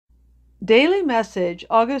Daily Message,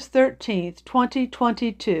 August 13th,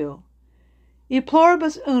 2022. E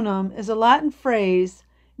pluribus unum is a Latin phrase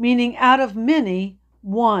meaning out of many,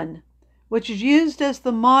 one, which is used as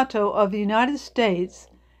the motto of the United States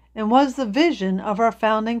and was the vision of our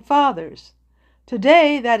founding fathers.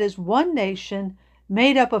 Today, that is one nation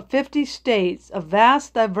made up of 50 states of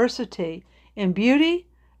vast diversity in beauty,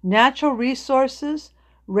 natural resources,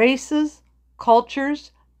 races,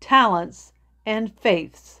 cultures, talents, and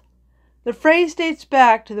faiths. The phrase dates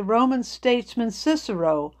back to the Roman statesman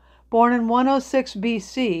Cicero, born in 106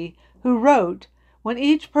 BC, who wrote, "When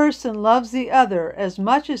each person loves the other as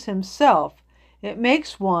much as himself, it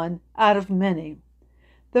makes one out of many."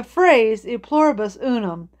 The phrase e pluribus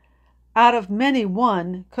unum, out of many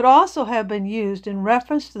one, could also have been used in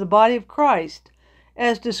reference to the body of Christ,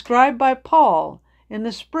 as described by Paul in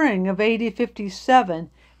the spring of AD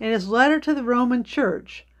 57 in his letter to the Roman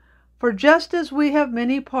Church. For just as we have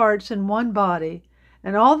many parts in one body,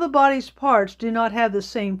 and all the body's parts do not have the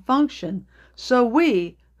same function, so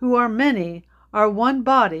we, who are many, are one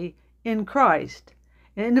body in Christ,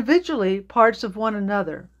 and individually parts of one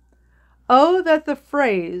another. Oh, that the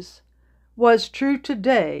phrase was true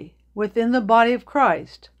today within the body of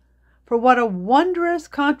Christ! For what a wondrous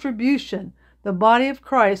contribution the body of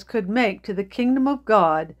Christ could make to the kingdom of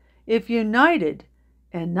God if united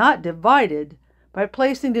and not divided, by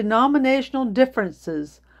placing denominational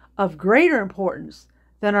differences of greater importance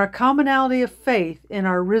than our commonality of faith in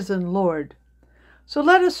our risen Lord. So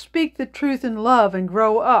let us speak the truth in love and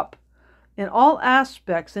grow up in all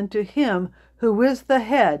aspects into Him who is the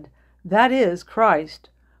head, that is, Christ,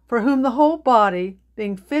 for whom the whole body,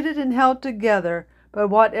 being fitted and held together by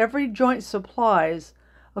what every joint supplies,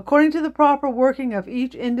 according to the proper working of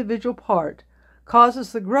each individual part,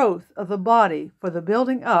 causes the growth of the body for the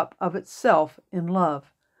building up of itself in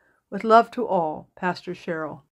love. With love to all, Pastor Cheryl.